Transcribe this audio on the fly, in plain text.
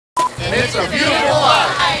and it's a beautiful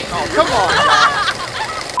life. Oh, come on.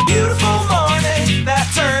 Beautiful morning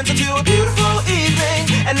that turns into a beautiful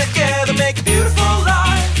evening, and together make a beautiful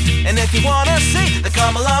life. And if you wanna see, then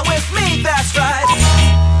come along with me, that's right.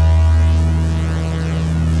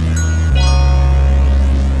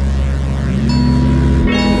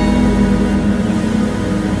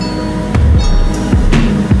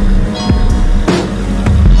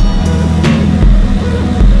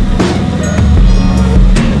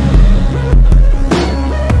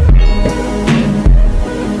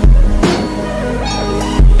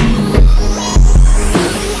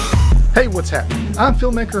 Hey, what's happening? I'm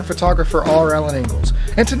filmmaker and photographer R. Ingalls,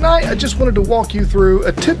 and tonight I just wanted to walk you through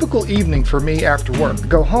a typical evening for me after work. I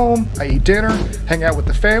go home, I eat dinner, hang out with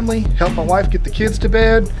the family, help my wife get the kids to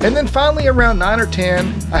bed, and then finally around 9 or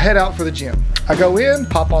 10, I head out for the gym. I go in,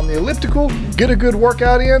 hop on the elliptical, get a good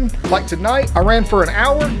workout in. Like tonight, I ran for an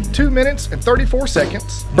hour, 2 minutes, and 34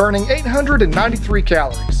 seconds, burning 893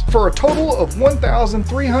 calories, for a total of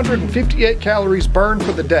 1,358 calories burned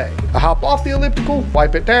for the day. I hop off the elliptical,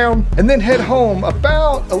 wipe it down, and then head home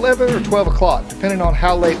about 11 or 12 o'clock, depending on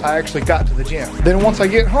how late I actually got to the gym. Then once I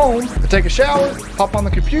get home, I take a shower, hop on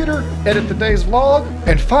the computer, edit the day's vlog,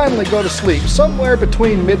 and finally go to sleep somewhere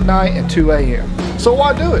between midnight and 2 a.m. So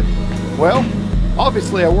why do it? Well,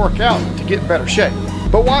 obviously I work out to get in better shape.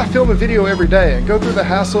 But why film a video every day and go through the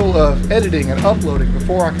hassle of editing and uploading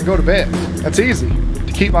before I can go to bed? That's easy,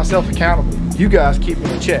 to keep myself accountable. You guys keep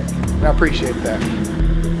me in check, and I appreciate that.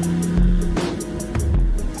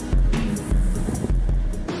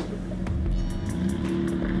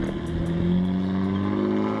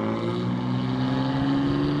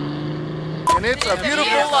 And it's a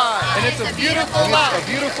beautiful life. And it's a beautiful life. And it's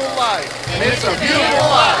a beautiful life. And it's a beautiful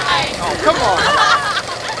life. Oh, come on.